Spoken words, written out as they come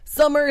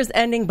Summer is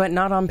ending, but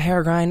not on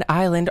Peregrine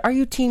Island. Are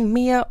you Team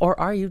Mia or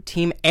are you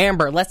Team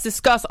Amber? Let's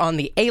discuss on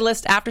the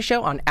A-List After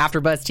Show on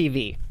AfterBuzz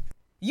TV.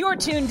 You're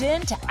tuned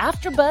in to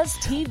AfterBuzz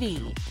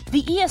TV,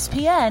 the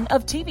ESPN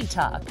of TV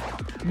talk.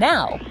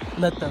 Now,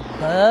 let the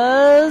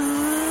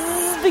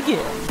buzz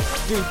begin.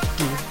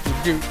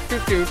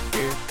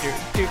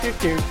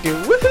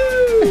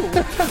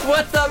 Woohoo!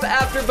 What's up,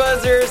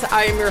 AfterBuzzers?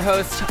 I am your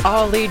host,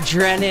 Ollie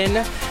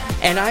Drennan,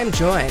 and I'm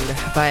joined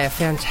by a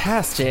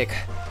fantastic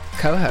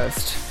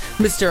co-host,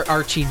 Mr.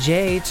 Archie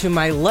J to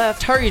my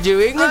left. How are you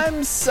doing?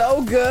 I'm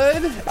so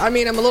good. I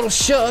mean, I'm a little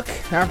shook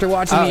after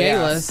watching the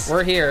A-List.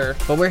 We're here.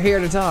 But we're here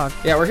to talk.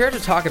 Yeah, we're here to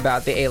talk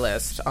about the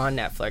A-List on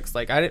Netflix.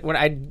 Like, when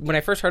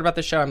I first heard about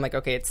the show, I'm like,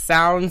 okay, it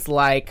sounds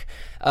like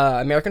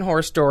American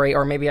Horror Story,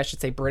 or maybe I should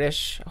say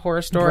British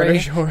Horror Story.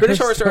 British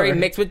Horror Story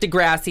mixed with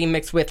Degrassi,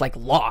 mixed with, like,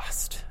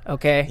 Lost.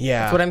 Okay?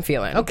 Yeah. That's what I'm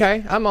feeling.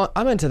 Okay,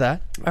 I'm into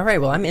that. All right,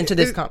 well, I'm into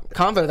this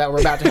combo that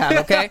we're about to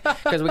have, okay?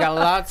 Because we got a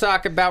lot to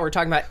talk about. We're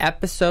talking about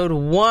episode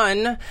 1.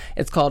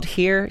 It's called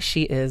Here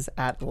She Is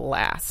at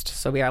Last.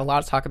 So we got a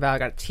lot to talk about. I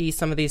got to tease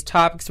some of these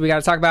topics. We got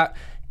to talk about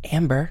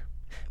Amber,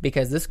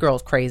 because this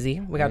girl's crazy.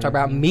 We got to talk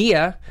about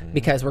Mia,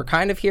 because we're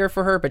kind of here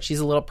for her, but she's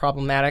a little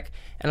problematic.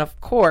 And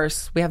of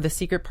course, we have the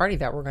secret party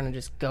that we're going to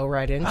just go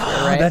right into,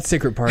 right? That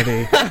secret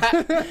party.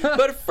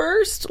 But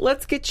first,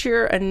 let's get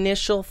your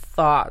initial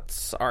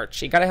thoughts,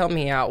 Archie. Got to help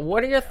me out.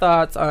 What are your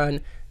thoughts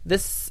on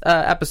this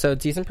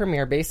episode, season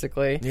premiere,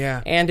 basically?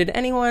 Yeah. And did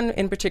anyone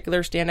in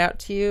particular stand out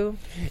to you?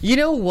 You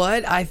know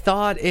what? I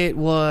thought it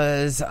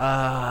was...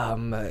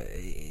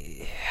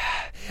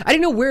 I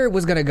didn't know where it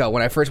was going to go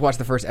when I first watched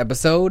the first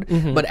episode,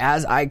 but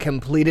as I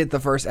completed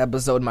the first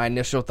episode, my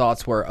initial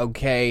thoughts were,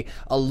 okay,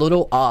 a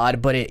little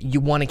odd, but you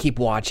want to keep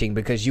watching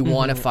because you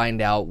want to find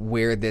out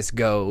where this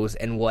goes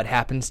and what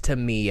happens to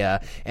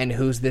Mia and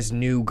who's this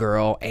new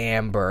girl,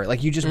 Amber.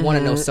 Like, you just want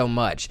to know so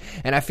much.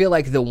 And I feel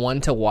like the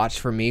one to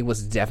watch for me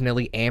was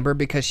definitely Amber,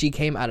 because she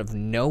came out of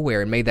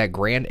nowhere and made that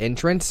grand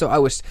entrance, so I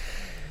was...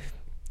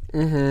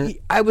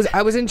 I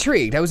was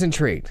intrigued.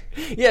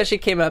 Yeah, she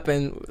came up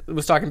and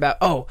was talking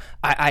about,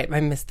 I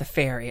missed the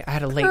ferry. I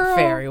had a late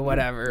ferry,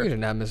 whatever. You did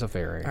not miss a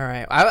ferry. All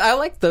right. I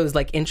like those,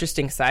 like,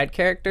 interesting side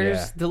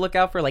characters to look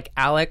out for, like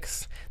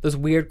Alex, those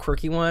weird,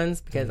 quirky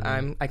ones, because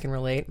I can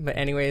relate. But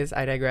anyways,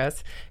 I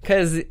digress.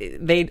 Because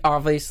they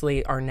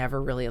obviously are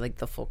never really, like,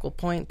 the focal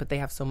point, but they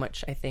have so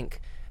much, I think,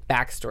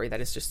 backstory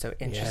that is just so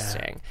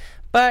interesting.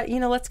 But,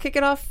 let's kick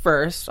it off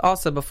first.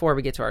 Also, before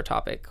we get to our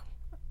topic,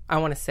 I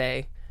want to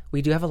say...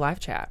 we do have a live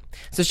chat.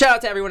 So shout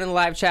out to everyone in the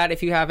live chat.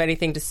 If you have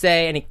anything to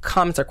say, any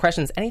comments or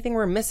questions, anything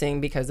we're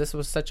missing, because this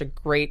was such a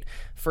great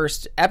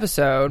first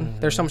episode.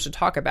 There's so much to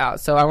talk about.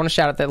 So I want to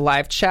shout out the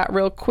live chat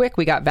real quick.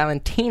 We got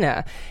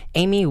Valentina,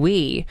 Amy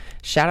Wee.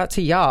 Shout out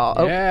to y'all.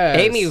 Oh,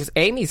 yes.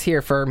 Amy's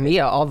here for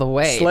Mia all the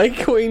way. Slay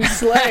Queen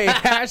Slay.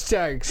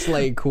 Hashtag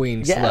Slay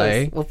Queen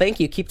Slay. Well, thank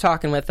you. Keep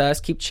talking with us.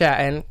 Keep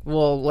chatting.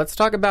 Well, let's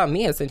talk about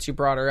Mia since you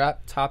brought her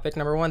up. Topic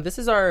number 1. This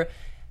is our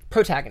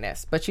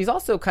protagonist, but she's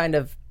also kind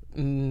of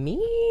mean,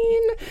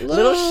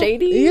 little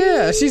shady.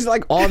 Yeah, she's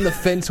like on the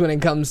fence when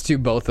it comes to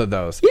both of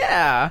those.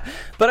 Yeah,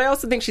 but I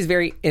also think she's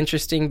very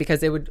interesting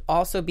because it would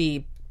also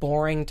be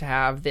boring to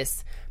have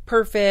this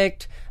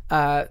perfect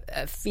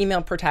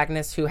female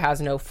protagonist who has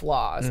no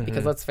flaws,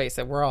 because let's face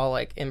it, we're all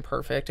like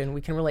imperfect and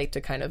we can relate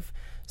to kind of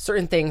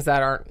certain things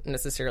that aren't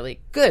necessarily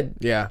good.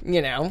 Yeah.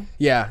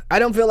 Yeah. I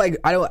don't feel like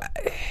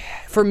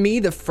for me,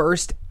 the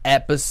first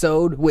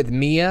episode with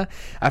Mia,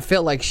 I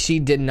felt like she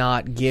did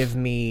not give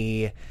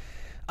me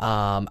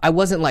I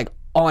wasn't like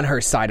on her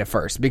side at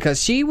first,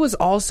 because she was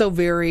also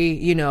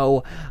very,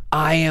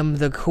 I am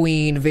the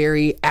queen,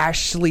 very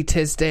Ashley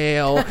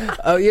Tisdale,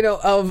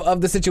 of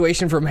the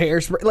situation from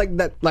Hairspray,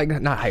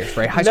 not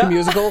Hairspray, High School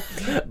Musical,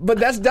 but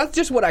that's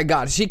just what I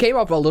got. She came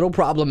up a little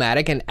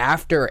problematic, and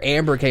after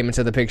Amber came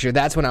into the picture,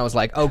 that's when I was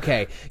like,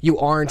 okay, you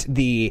aren't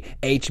the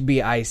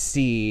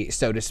HBIC,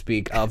 so to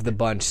speak, of the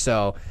bunch,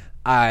 so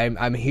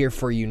I'm here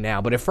for you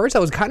now. But at first I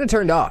was kind of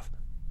turned off.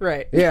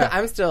 Right. Yeah.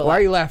 I'm still... Why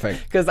are you laughing?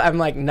 Because I'm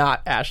like,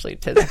 not Ashley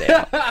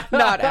Tisdale.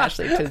 Not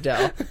Ashley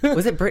Tisdale.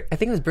 Was it I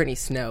think it was Brittany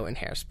Snow in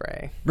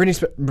Hairspray. Brittany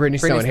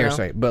Snow in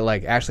Hairspray, but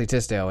like Ashley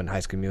Tisdale in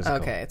High School Musical.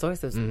 Okay, it's always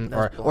those...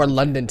 Or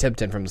London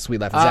Tipton from The Sweet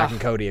Life of Zack and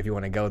Cody, if you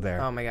want to go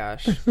there. Oh my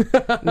gosh.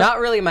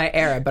 Not really my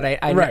era, but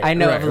I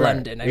know of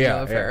London. I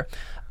know of her.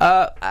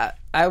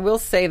 I will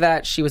say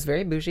that she was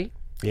very bougie.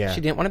 Yeah.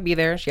 She didn't want to be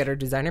there. She had her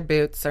designer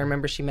boots. I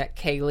remember she met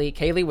Kaylee.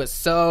 Kaylee was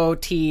so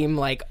team,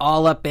 like,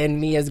 all up in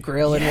Mia's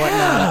grill and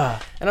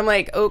whatnot. And I'm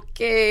like,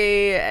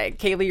 okay,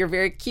 Kaylee, you're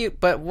very cute,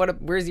 but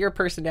where's your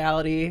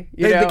personality?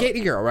 The Katie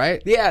girl,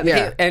 right?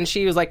 Yeah. And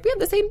she was like, we have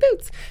the same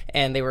boots.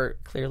 And they were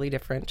clearly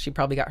different. She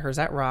probably got hers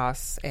at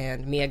Ross,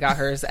 and Mia got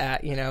hers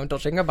at,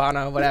 Dolce &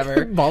 Gabbana,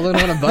 whatever. Balling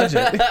on a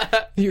budget.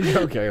 You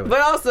go, Kaylee.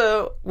 But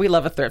also, we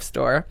love a thrift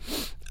store.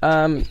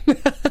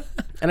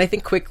 And I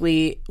think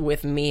quickly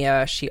with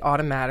Mia, she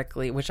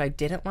automatically, which I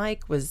didn't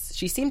like, was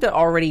she seemed to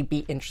already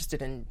be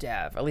interested in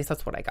Dev. At least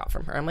that's what I got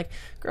from her. I'm like,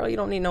 girl, you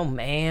don't need no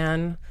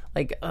man.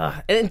 Like,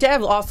 ugh. And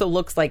Dev also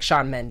looks like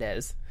Shawn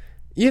Mendes.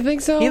 You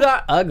think so? He's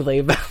not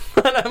ugly, but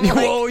I'm like,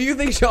 Whoa, you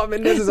think Shawn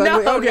Mendes is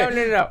ugly?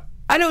 Okay. No.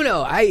 I don't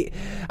know.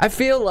 I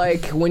feel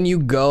like when you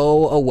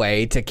go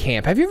away to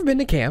camp, have you ever been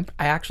to camp?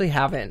 I actually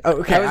haven't. Oh,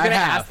 okay, I was going to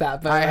ask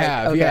that, but I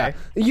have. okay. Yeah,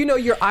 you know,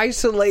 you're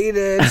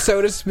isolated,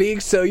 so to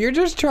speak. So you're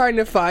just trying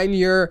to find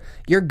your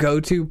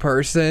go-to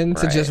person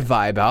to just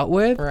vibe out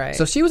with. Right.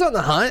 So she was on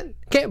the hunt.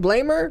 Can't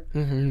blame her,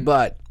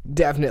 but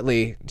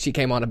definitely she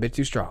came on a bit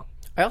too strong.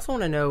 I also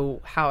want to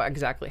know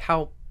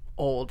how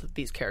old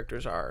these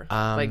characters are.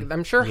 Like,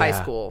 I'm sure high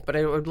school, but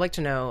I would like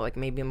to know, like,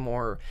 maybe a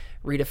more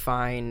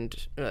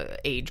redefined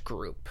age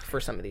group for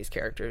some of these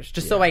characters,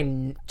 just so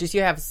you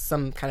have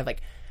some kind of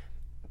like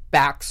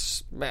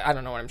I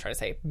don't know what I'm trying to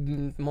say,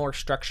 more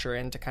structure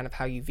into kind of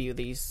how you view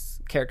these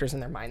characters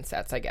and their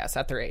mindsets, I guess,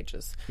 at their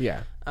ages.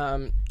 Yeah.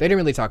 They didn't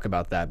really talk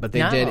about that, but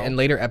they did No. in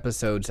later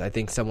episodes. I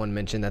think someone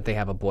mentioned that they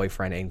have a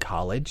boyfriend in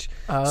college.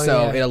 Oh,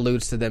 so yeah. it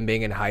alludes to them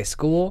being in high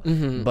school,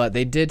 but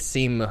they did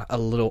seem a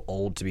little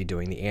old to be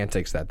doing the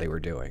antics that they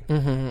were doing.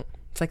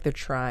 It's like they're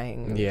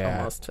trying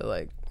almost to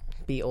like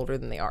be older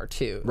than they are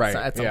too, Right,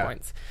 at some yeah.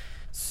 points.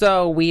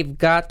 So we've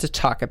got to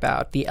talk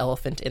about the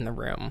elephant in the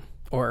room,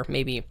 or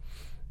maybe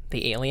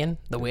the alien,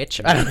 the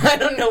witch. I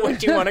don't know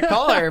what you want to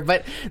call her,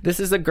 but this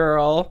is a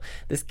girl,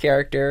 this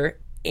character,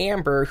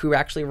 Amber, who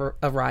actually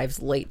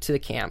arrives late to the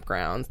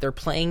campgrounds. They're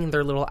playing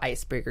their little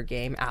icebreaker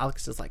game.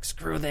 Alex is like,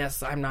 screw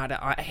this,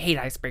 I hate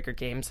icebreaker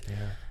games. Yeah.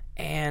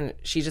 And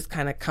she just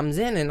kind of comes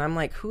in, and I'm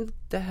like, who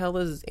the hell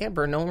is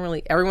Amber?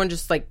 Everyone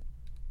just like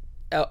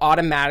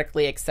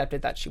automatically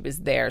accepted that she was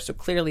there. So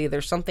clearly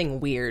there's something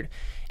weird.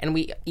 And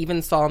we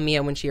even saw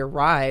Mia when she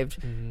arrived.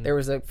 There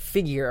was a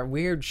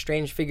weird,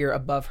 strange figure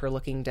above her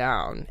looking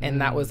down.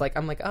 And that was like,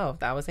 I'm like, oh,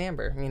 that was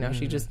Amber. You know,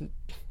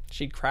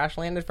 she crash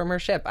landed from her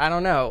ship. I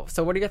don't know.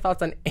 So what are your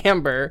thoughts on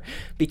Amber?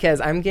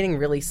 Because I'm getting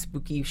really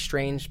spooky,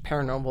 strange,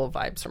 paranormal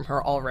vibes from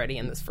her already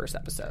in this first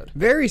episode.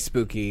 Very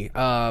spooky.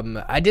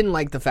 I didn't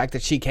like the fact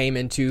that she came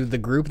into the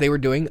group. They were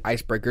doing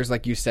icebreakers,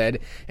 like you said,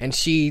 and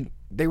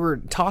they were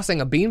tossing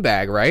a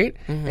beanbag, right?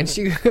 And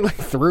she like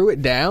threw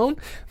it down.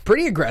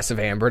 Pretty aggressive,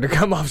 Amber, to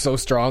come off so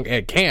strong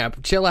at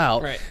camp. Chill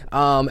out. Right.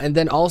 And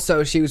then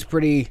also she's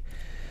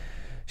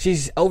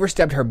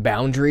overstepped her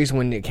boundaries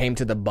when it came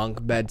to the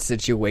bunk bed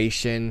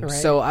situation. Right.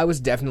 So I was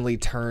definitely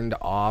turned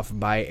off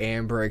by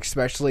Amber,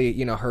 especially,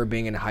 you know, her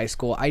being in high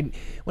school.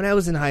 When I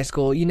was in high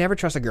school, you never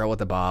trust a girl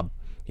with a bob.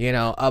 You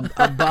know,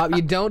 a bob.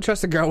 You don't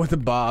trust a girl with a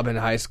bob in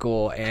high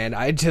school. And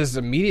I just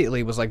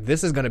immediately was like,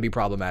 this is going to be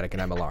problematic,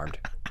 and I'm alarmed.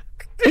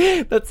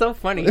 That's so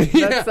funny.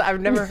 I've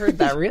never heard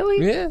that.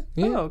 Really? Yeah.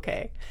 Oh,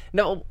 okay.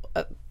 No,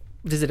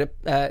 does it?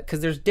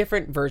 Because there's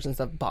different versions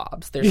of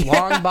bobs. There's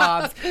long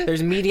bobs.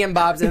 There's medium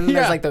bobs, and then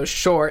there's like those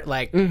short,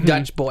 like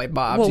Dutch boy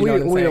bobs. Well, you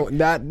know what I'm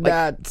saying?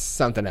 That's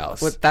something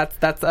else. That's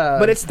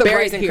but it's the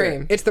berries right and here.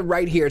 cream. It's the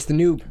right here. It's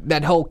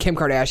that whole Kim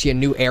Kardashian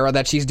new era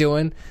that she's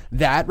doing.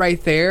 That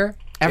right there.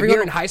 If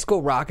you're in high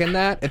school rocking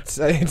that, it's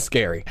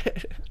scary.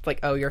 It's like,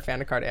 oh, you're a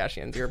fan of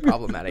Kardashians. You're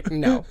problematic.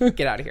 No,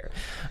 get out of here.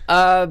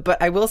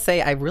 But I will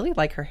say, I really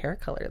like her hair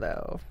color,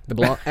 though. The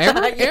blonde,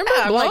 Amber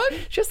blonde.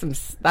 Like, she has some.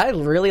 I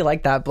really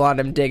like that blonde.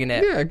 I'm digging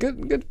it. Yeah,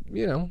 good.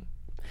 You know,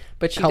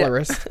 but she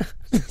colorist.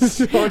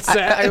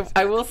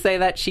 I will say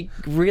that she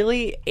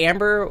really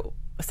Amber.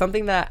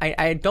 Something that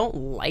I don't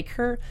like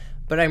her.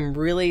 But I'm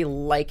really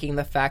liking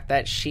the fact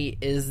that she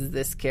is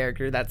this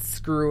character that's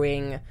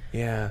screwing.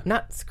 Yeah.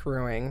 Not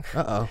screwing.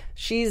 Uh-oh.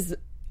 She's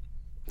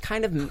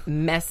kind of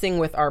messing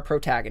with our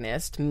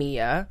protagonist,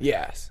 Mia.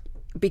 Yes.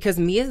 Because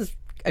Mia's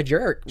a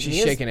jerk.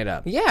 She's shaking it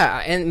up.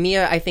 Yeah. And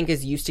Mia, I think,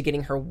 is used to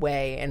getting her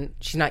way, and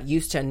she's not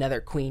used to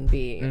another queen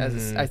bee.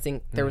 As I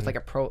think there was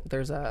like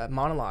there's a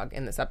monologue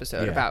in this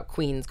episode about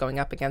queens going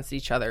up against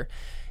each other.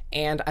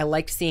 And I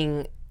liked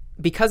seeing,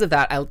 because of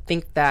that, I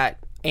think that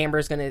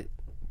Amber's going to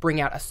bring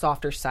out a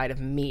softer side of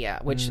Mia,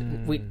 which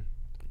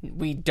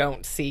we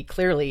don't see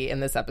clearly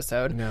in this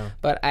episode. No.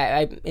 But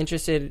I'm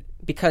interested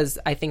because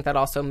I think that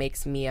also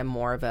makes Mia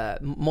more of a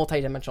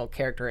multidimensional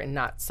character and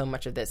not so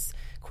much of this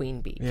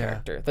queen bee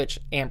character, which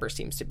Amber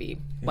seems to be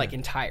like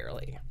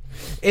entirely.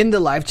 In the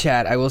live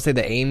chat, I will say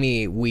that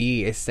Amy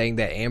Wee is saying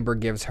that Amber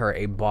gives her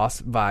a boss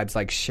vibes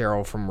like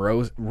Cheryl from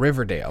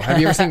Riverdale.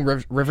 Have you ever seen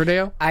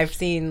Riverdale? I've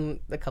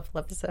seen a couple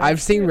episodes.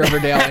 I've seen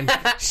Riverdale, and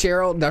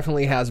Cheryl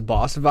definitely has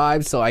boss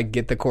vibes, so I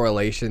get the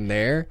correlation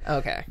there.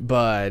 Okay.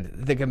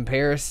 But the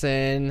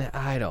comparison,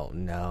 I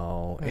don't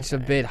know. Okay. It's a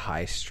bit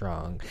high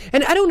strung.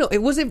 And I don't know, it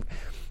wasn't...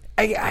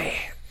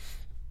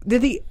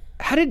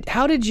 How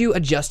did you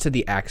adjust to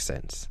the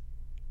accents?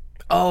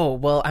 Oh,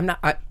 well,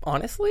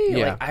 honestly,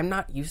 like, I'm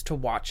not used to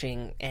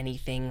watching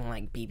anything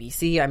like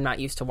BBC. I'm not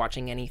used to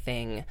watching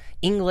anything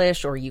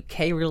English or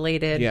UK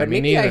related, but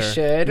maybe I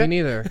should. Me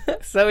neither.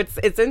 So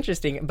it's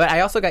interesting, but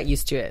I also got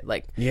used to it.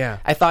 Like,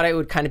 I thought it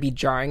would kind of be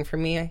jarring for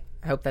me. I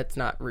hope that's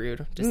not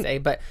rude to say,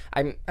 but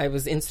I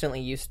was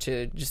instantly used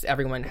to just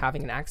everyone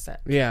having an accent.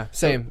 Yeah,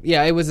 same. So,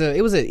 it was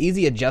an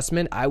easy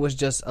adjustment. I was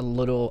just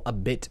a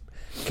bit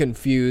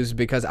confused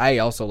because I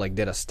also like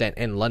did a stint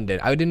in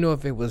London. I didn't know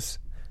if it was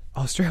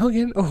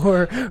Australian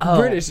or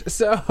British.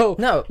 So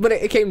No. but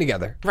it came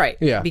together. Right.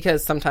 Yeah.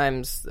 Because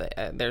sometimes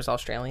there's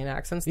Australian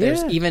accents.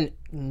 There's even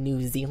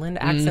New Zealand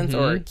accents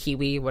or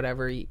Kiwi,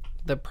 whatever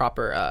the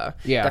proper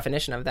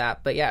definition of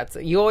that. But yeah,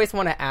 you always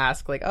want to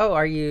ask, like, oh,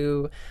 are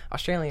you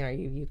Australian? Are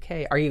you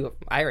UK? Are you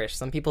Irish?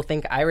 Some people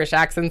think Irish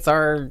accents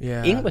are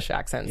English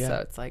accents. So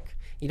it's like,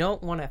 you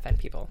don't want to offend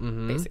people,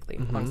 basically.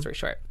 Long story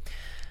short.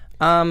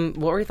 What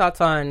were your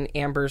thoughts on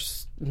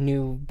Amber's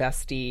new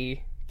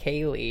bestie,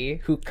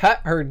 Kaylee, who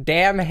cut her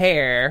damn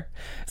hair?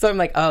 So I'm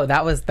like, oh,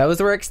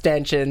 those were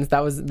extensions.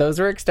 Those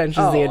were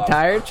extensions the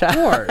entire time.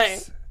 Of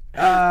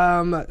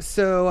course.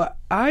 So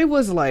I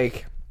was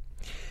like,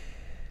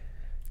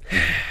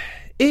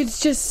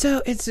 it's just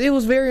it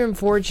was very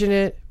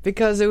unfortunate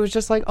because it was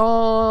just like,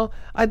 oh,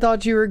 I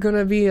thought you were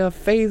gonna be a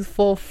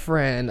faithful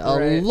friend,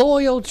 a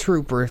loyal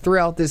trooper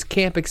throughout this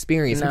camp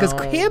experience, because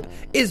camp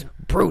is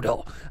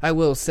brutal, I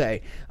will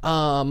say.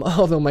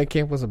 Although my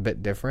camp was a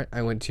bit different.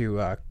 I went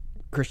to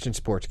Christian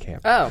sports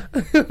camp. Oh,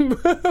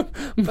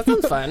 that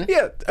sounds fun.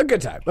 Yeah, a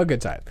good time.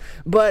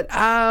 But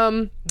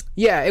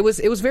yeah, it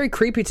was very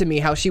creepy to me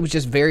how she was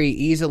just very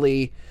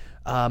easily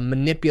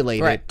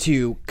manipulated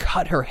to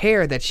cut her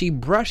hair that she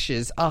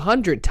brushes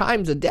 100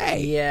 times a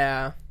day.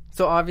 Yeah.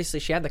 So obviously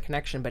she had the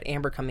connection, but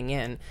Amber coming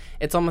in,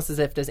 it's almost as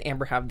if, does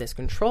Amber have this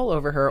control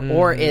over her,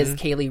 or is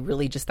Kaylee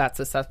really just that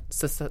susceptible?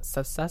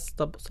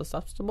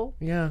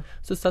 Yeah.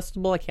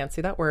 Susceptible, I can't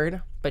say that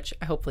word, but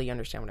hopefully you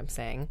understand what I'm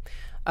saying.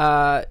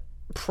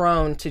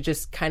 Prone to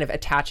just kind of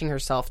attaching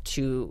herself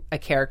to a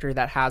character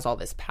that has all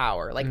this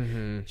power. Like,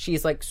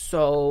 she's like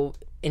so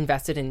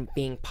invested in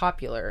being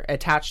popular,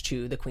 attached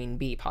to the Queen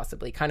Bee,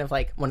 possibly kind of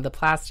like one of the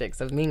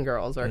plastics of Mean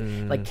Girls, or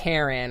like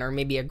Karen, or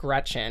maybe a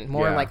Gretchen,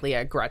 more likely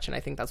a Gretchen. I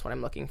think that's what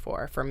I'm looking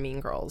for from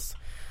Mean Girls.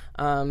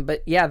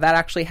 But yeah, that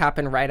actually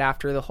happened right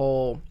after the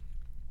whole,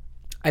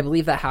 I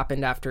believe that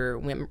happened after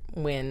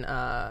when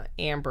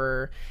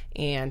Amber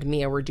and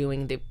Mia were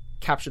doing the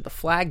Capture the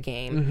Flag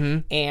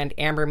game, and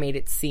Amber made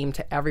it seem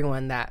to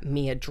everyone that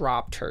Mia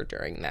dropped her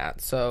during that.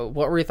 So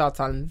what were your thoughts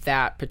on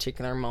that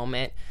particular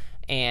moment?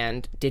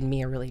 And did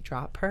Mia really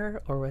drop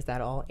her, or was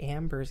that all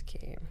Amber's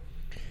game?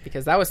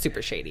 Because that was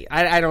super shady.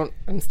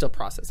 I'm still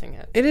processing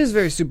it. It is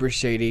very super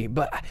shady,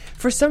 but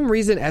for some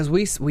reason, as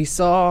we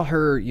saw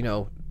her, you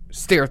know,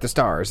 stare at the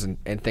stars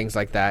and things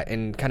like that,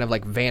 and kind of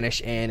like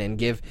vanish in and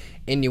give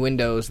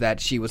innuendos that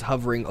she was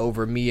hovering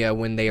over Mia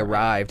when they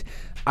arrived,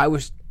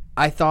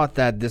 I thought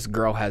that this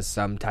girl has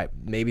some type,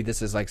 maybe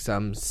this is like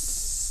some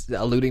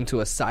alluding to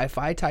a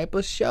sci-fi type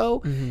of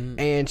show,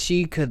 and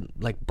she could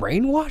like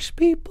brainwash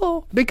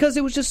people, because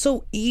it was just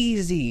so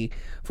easy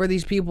for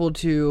these people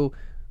to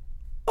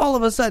all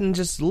of a sudden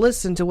just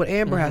listen to what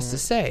Amber has to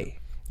say.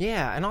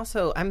 Yeah, and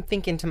also I'm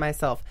thinking to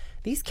myself,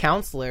 these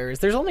counselors,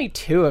 there's only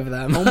 2 of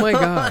them. Oh my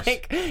gosh.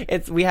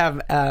 We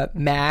have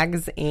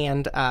Mags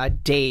and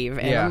Dave,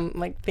 and I'm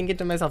like thinking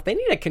to myself, they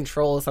need to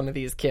control some of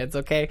these kids,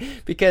 okay?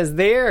 Because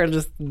they're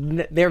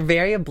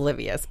very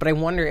oblivious. But I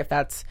wonder if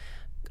that's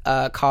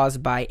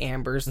caused by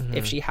Amber's,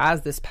 if she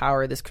has this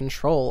power, this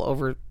control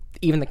over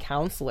even the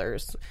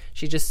counselors.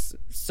 She's just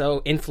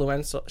so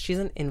influential. She's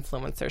an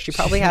influencer. She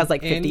probably has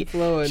like 50.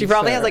 She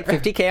probably has like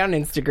 50K on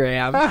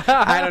Instagram.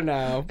 I don't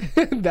know.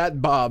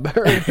 That Bob.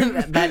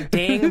 that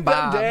dang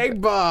Bob. That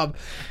dang Bob.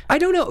 I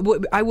don't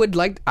know.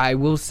 I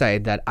will say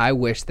that I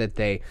wish that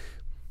they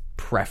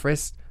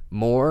prefaced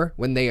more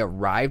when they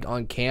arrived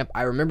on camp.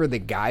 I remember the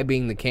guy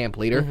being the camp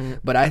leader,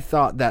 but I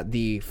thought that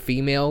the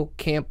female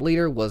camp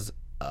leader was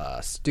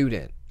a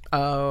student.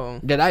 Oh.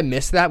 Did I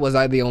miss that? Was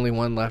I the only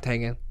one left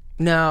hanging?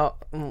 No,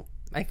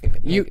 I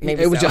think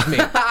maybe it was just me.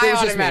 It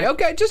was just me.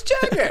 Okay, just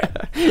check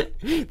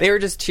it. They were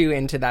just too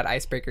into that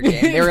icebreaker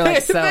game. They were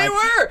like, they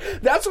were.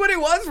 That's what it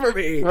was for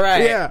me.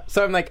 Right. Yeah.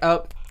 So I'm like,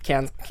 oh,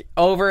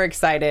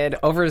 overexcited,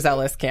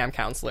 overzealous camp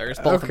counselors,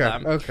 both of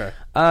them. Okay.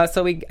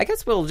 So I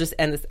guess we'll just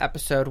end this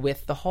episode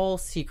with the whole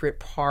secret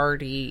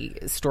party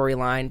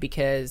storyline,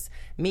 because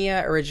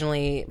Mia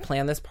originally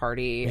planned this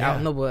party out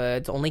in the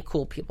woods. Only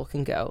cool people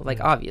can go.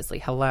 Like, obviously,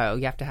 hello,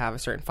 you have to have a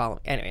certain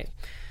following. Anyway.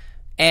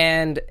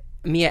 And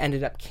Mia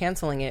ended up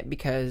canceling it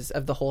because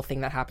of the whole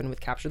thing that happened with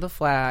Capture the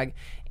Flag,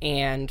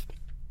 and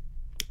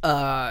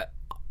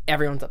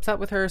everyone's upset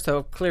with her,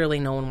 so clearly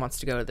no one wants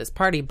to go to this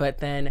party. But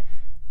then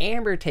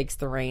Amber takes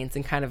the reins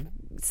and kind of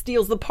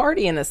steals the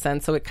party in a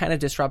sense, so it kind of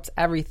disrupts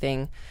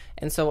everything.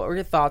 And so what were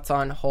your thoughts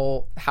on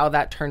how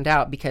that turned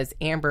out? Because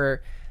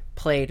Amber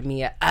played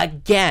Mia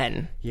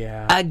again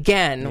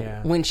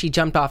when she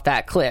jumped off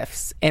that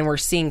cliffs, and we're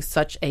seeing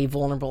such a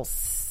vulnerable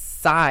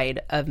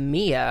side of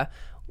Mia,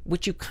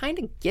 which you kind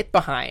of get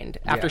behind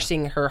after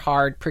seeing her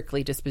hard,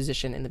 prickly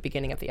disposition in the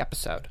beginning of the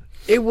episode.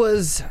 It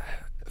was,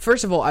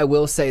 first of all, I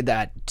will say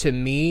that to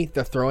me,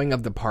 the throwing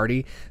of the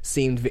party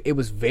it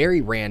was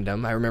very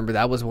random. I remember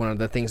that was one of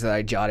the things that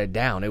I jotted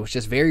down. It was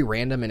just very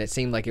random, and it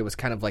seemed like it was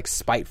kind of like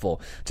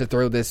spiteful to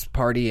throw this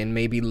party and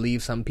maybe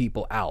leave some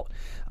people out.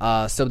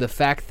 So the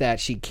fact that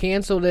she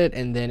canceled it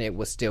and then it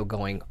was still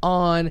going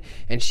on,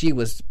 and she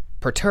was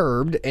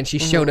perturbed, and she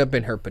showed up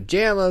in her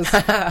pajamas.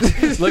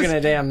 Looking at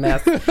a damn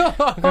mess.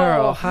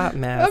 Girl, hot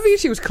mess. I mean,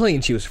 she was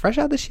clean. She was fresh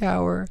out of the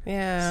shower.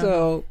 Yeah.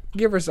 So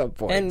give her some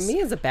points. And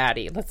Mia's a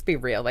baddie. Let's be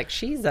real. Like,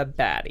 she's a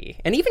baddie.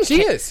 And even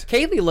she is.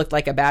 Kaylee looked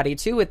like a baddie,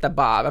 too, with the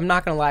bob. I'm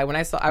not going to lie. When I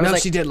was no,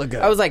 like... she did look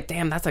good. I was like,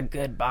 damn, that's a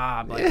good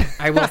bob. Like,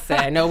 I will say.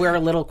 I know we're a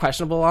little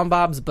questionable on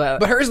bobs, but...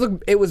 But hers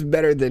looked... It was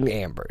better than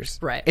Amber's.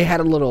 Right. It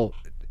had a little...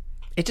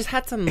 It just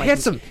had some... Like,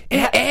 It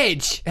had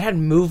edge. It had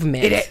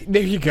movement.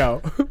 There you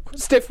go.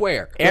 Stiff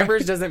wear.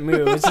 Amber's doesn't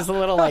move. It's just a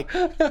little like...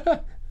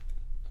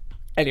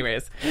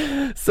 Anyways.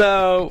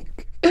 So...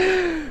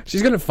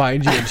 She's going to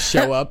find you and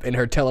show up in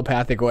her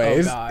telepathic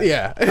ways. Oh, God.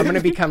 Yeah. I'm going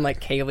to become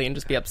like Kaylee and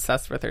just be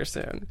obsessed with her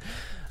soon.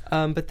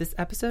 But this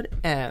episode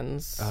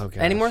ends. Oh, gosh.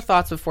 Any more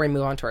thoughts before we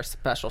move on to our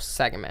special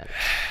segment?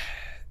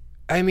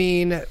 I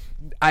mean,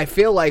 I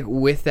feel like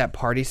with that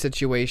party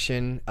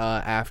situation,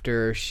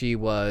 after she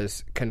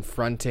was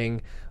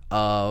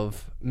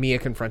Mia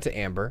confronted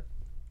Amber,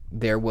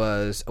 there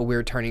was a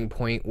weird turning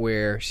point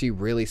where she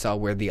really saw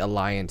where the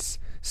alliance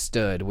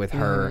stood with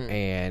her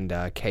and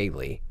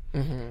Kaylee.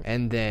 Mm-hmm.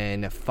 And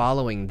then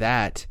following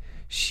that,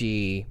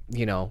 she,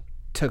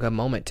 took a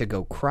moment to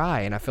go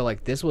cry. And I feel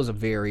like this was a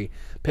very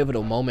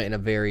pivotal moment and a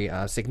very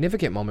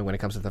significant moment when it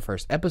comes to the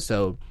first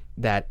episode,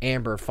 that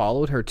Amber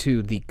followed her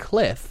to the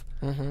cliff.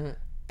 Mm-hmm.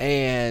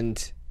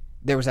 And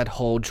there was that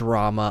whole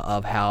drama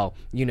of how,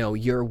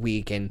 you're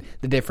weak, and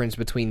the difference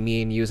between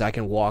me and you is I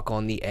can walk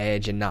on the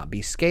edge and not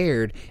be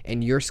scared,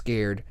 and you're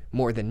scared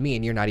more than me,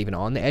 and you're not even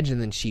on the edge.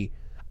 And then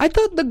I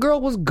thought the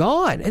girl was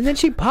gone, and then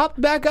she popped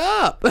back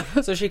up.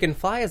 So she can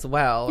fly as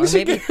well. Or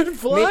she can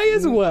fly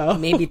as well.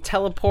 Maybe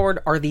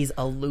teleport. Are these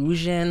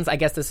illusions? I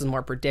guess this is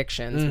more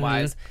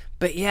predictions-wise.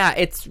 But yeah,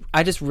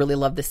 I just really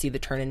love to see the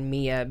turn in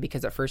Mia,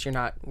 because at first you're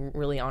not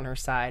really on her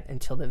side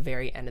until the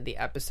very end of the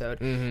episode.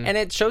 Mm-hmm. And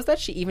it shows that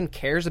she even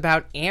cares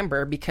about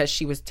Amber, because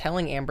she was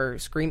telling Amber,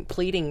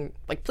 pleading,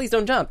 like, please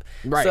don't jump.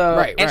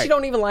 Right. And she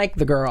don't even like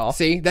the girl.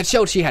 See, that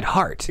showed she had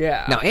heart.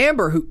 Yeah. Now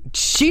Amber,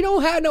 she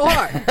don't have no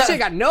heart. She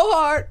got no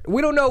heart.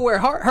 We don't know where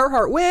her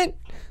heart went.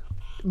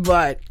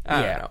 But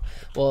I don't know.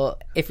 Well,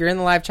 if you're in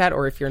the live chat,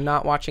 or if you're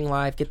not watching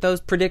live, get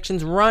those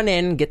predictions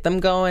running, get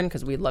them going,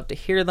 because we'd love to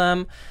hear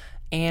them.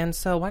 And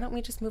so why don't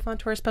we just move on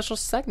to our special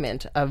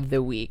segment of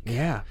the week?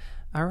 Yeah.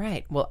 All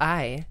right. Well,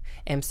 I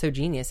am so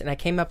genius, and I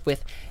came up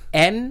with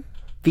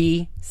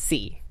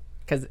MVC,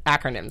 because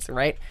acronyms,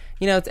 right?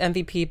 It's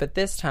MVP, but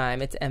this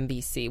time it's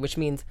MVC, which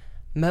means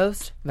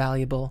Most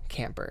Valuable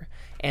Camper.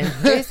 And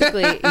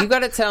basically, you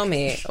got to tell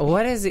me,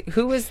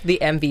 who is the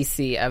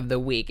MVC of the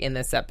week in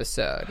this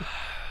episode?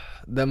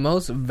 The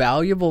most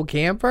valuable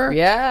camper?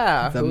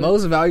 Yeah. The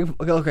most valuable...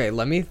 Okay,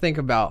 let me think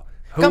about...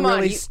 Who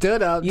really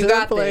stood up to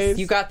the place?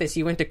 You got this.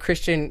 You went to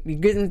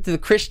the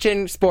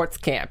Christian sports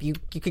camp. You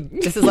could.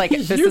 This is like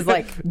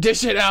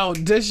dish it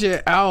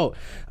out.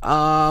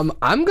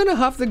 I'm gonna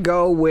have to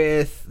go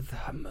with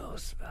the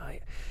most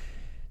valuable.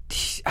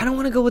 I don't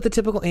want to go with the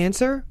typical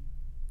answer,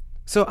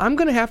 so I'm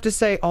gonna have to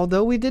say,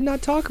 although we did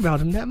not talk about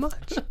him that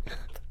much,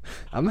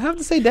 I'm gonna have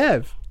to say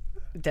Dev.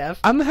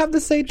 I'm gonna have to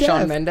say Dev.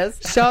 Shawn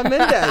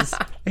Mendes.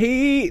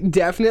 He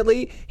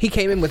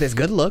came in with his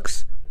good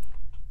looks.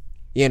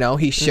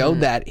 He showed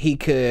that he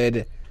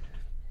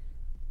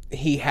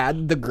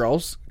had the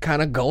girls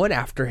kind of going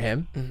after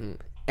him,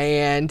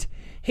 and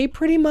he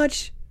pretty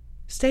much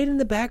stayed in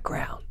the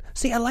background.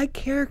 See, I like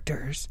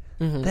characters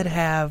that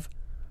have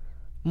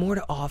more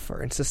to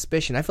offer and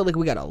suspicion. I feel like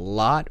we got a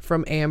lot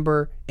from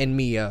Amber and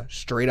Mia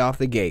straight off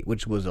the gate,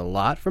 which was a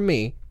lot from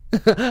me.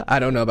 I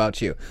don't know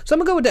about you. So I'm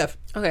going to go with Dev.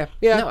 Okay.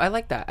 Yeah. No, I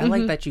like that. I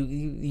like that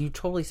you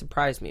totally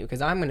surprised me,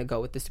 because I'm going to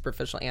go with the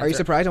superficial answer. Are you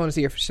surprised? I want to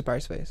see your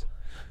surprised face.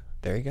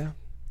 There you go.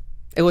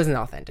 It wasn't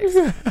authentic.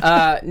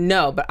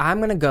 No, but I'm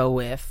going to go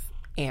with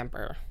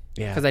Amber.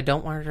 Yeah. Because I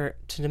don't want her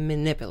to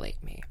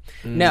manipulate me.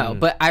 No,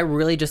 but I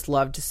really just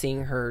loved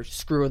seeing her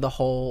screw the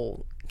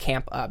whole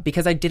camp up,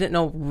 because I didn't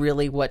know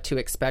really what to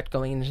expect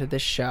going into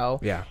this show.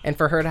 Yeah. And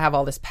for her to have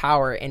all this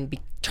power and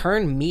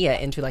turn Mia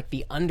into like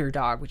the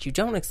underdog, which you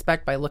don't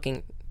expect by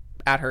looking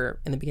at her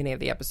in the beginning of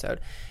the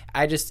episode.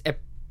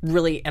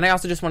 Really, and I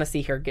also just want to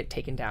see her get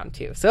taken down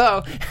too.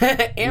 So,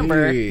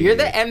 Amber, you're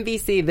the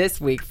MVC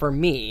this week for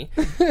me,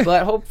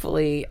 but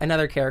hopefully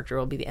another character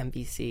will be the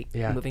MVC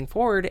moving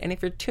forward. And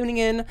if you're tuning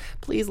in,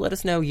 please let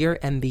us know your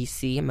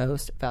MVC,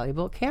 Most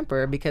Valuable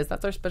Camper, because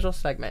that's our special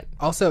segment.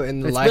 Also,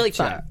 in the live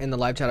chat,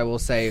 I will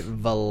say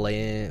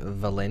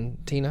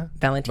Valentina.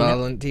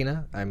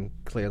 I'm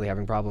clearly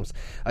having problems.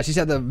 She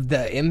said the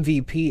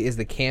MVP is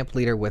the camp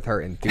leader with her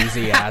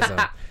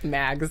enthusiasm.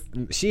 Mags.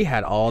 She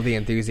had all the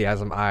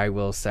enthusiasm, I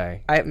will say.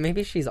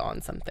 Maybe she's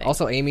on something.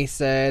 Also, Amy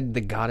said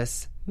the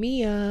goddess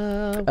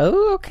Mia.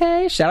 Oh,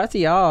 okay. Shout out to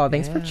y'all.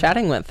 Thanks for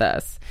chatting with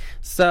us.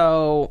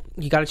 So,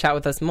 you got to chat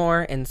with us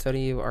more, and so do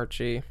you,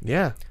 Archie.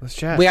 Yeah, let's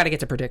chat. We got to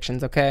get to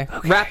predictions, okay?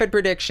 Rapid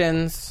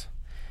predictions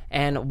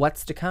and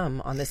what's to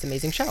come on this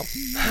amazing show.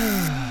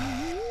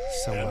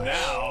 So and much.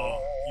 Now,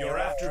 your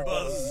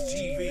AfterBuzz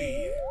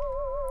TV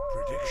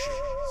predictions.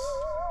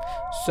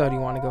 So do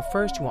you want to go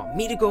first? Do you want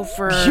me to go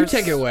first? You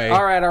take it away.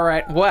 All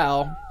right.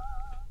 Well,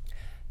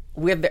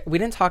 we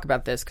didn't talk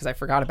about this because I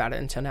forgot about it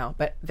until now.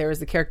 But there is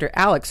the character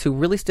Alex who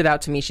really stood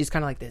out to me. She's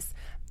kind of like this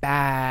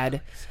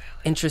bad,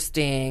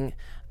 interesting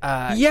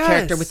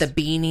character with a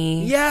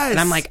beanie. Yes. And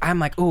I'm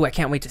like, ooh, I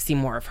can't wait to see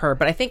more of her.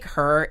 But I think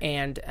her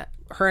and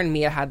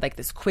Mia had like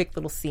this quick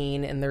little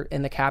scene in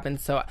the cabin.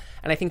 So,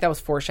 and I think that was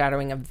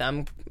foreshadowing of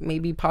them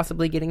maybe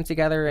possibly getting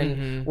together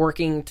and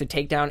working to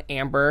take down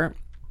Amber.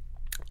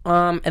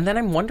 And then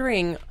I'm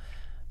wondering,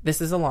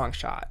 this is a long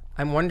shot.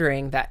 I'm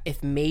wondering that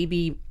if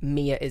maybe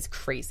Mia is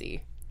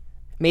crazy.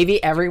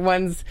 Maybe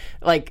everyone's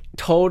like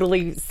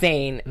totally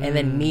sane, and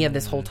then Mia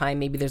this whole time,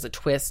 maybe there's a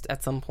twist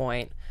at some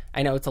point.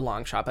 I know it's a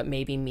long shot, but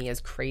maybe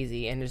Mia's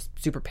crazy and is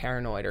super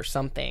paranoid or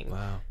something.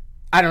 Wow.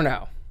 I don't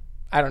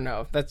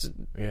know. That's...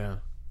 Yeah.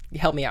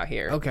 Help me out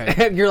here.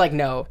 Okay. You're like,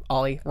 no,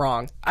 Ollie,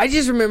 wrong. I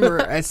just remember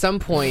at some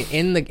point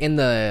in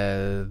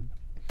the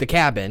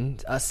cabin,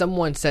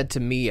 someone said to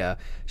Mia,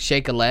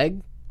 "Shake a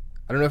leg."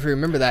 I don't know if you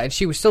remember that, and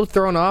she was so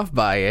thrown off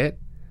by it.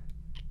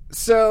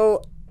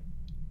 So,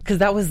 because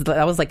that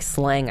was like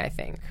slang, I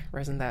think.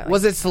 Wasn't that? Like,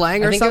 was it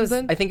slang or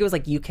something? I think it was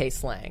like UK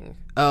slang.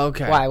 Oh,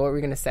 okay. Why? What were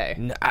we gonna say?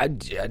 No, I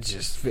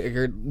just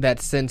figured that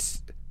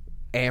since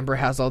Amber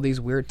has all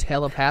these weird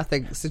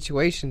telepathic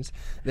situations,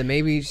 that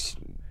maybe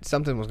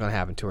something was going to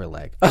happen to her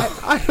leg.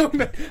 I don't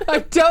know. I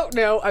don't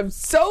know. I'm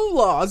so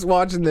lost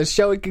watching this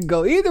show. It could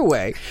go either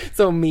way.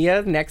 So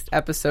Mia next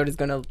episode is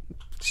going to...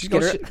 She's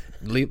going to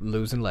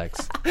losing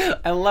legs.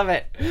 I love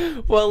it.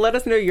 Well, let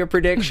us know your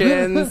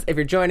predictions. If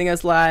you're joining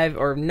us live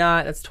or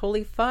not, that's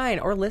totally fine.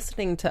 Or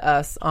listening to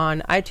us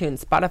on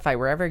iTunes, Spotify,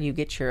 wherever you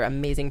get your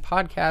amazing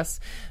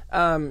podcasts.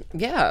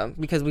 Yeah,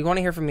 because we want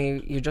to hear from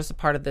you. You're just a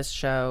part of this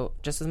show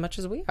just as much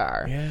as we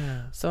are.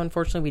 Yeah. So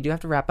unfortunately, we do have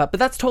to wrap up. But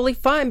that's totally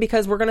fine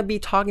because we're going to be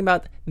talking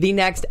about the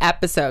next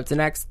episodes, the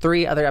next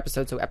 3 other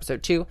episodes. So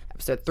episode 2,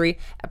 episode 3,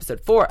 episode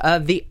 4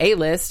 of the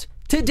A-List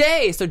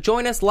today. So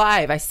join us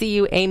live. I see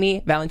you,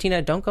 Amy,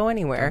 Valentina. Don't go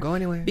anywhere. Don't go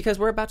anywhere. Because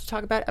we're about to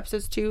talk about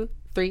episodes 2,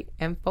 3,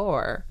 and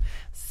 4.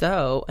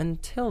 So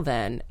until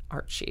then,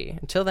 Archie.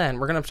 Until then,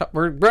 we're gonna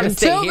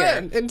stay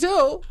here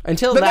until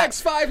the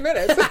next 5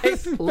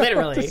 minutes.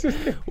 Literally.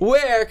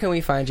 Where can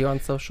we find you on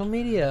social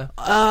media?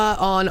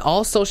 On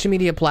all social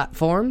media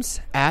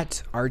platforms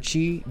at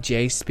Archie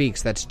J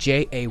Speaks. That's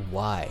Jay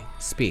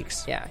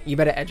Speaks. Yeah, you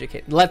better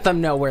educate. Let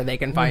them know where they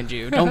can find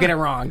you. Don't get it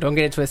wrong. Don't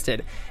get it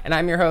twisted. And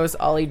I'm your host,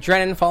 Ollie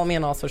Drennan. Follow me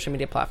on all social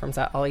media platforms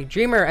at Ollie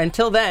Dreamer.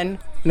 Until then,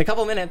 in a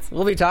couple minutes,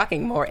 we'll be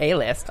talking more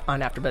A-List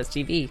on AfterBuzz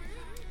TV.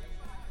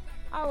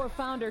 Our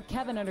founder,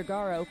 Kevin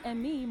Undergaro,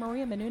 and me,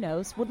 Maria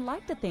Menounos, would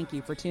like to thank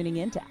you for tuning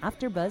in to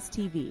AfterBuzz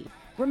TV.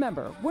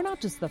 Remember, we're not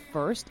just the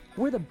first,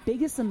 we're the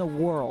biggest in the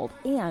world,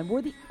 and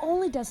we're the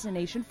only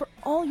destination for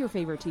all your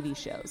favorite TV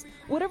shows.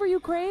 Whatever you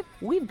crave,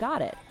 we've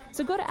got it.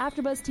 So go to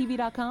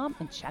AfterBuzzTV.com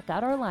and check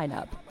out our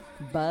lineup.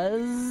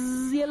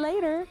 Buzz you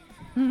later.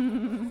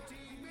 The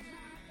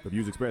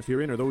views expressed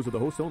herein are those of the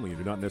hosts only and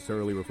do not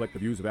necessarily reflect the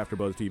views of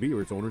AfterBuzz TV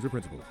or its owners or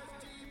principals.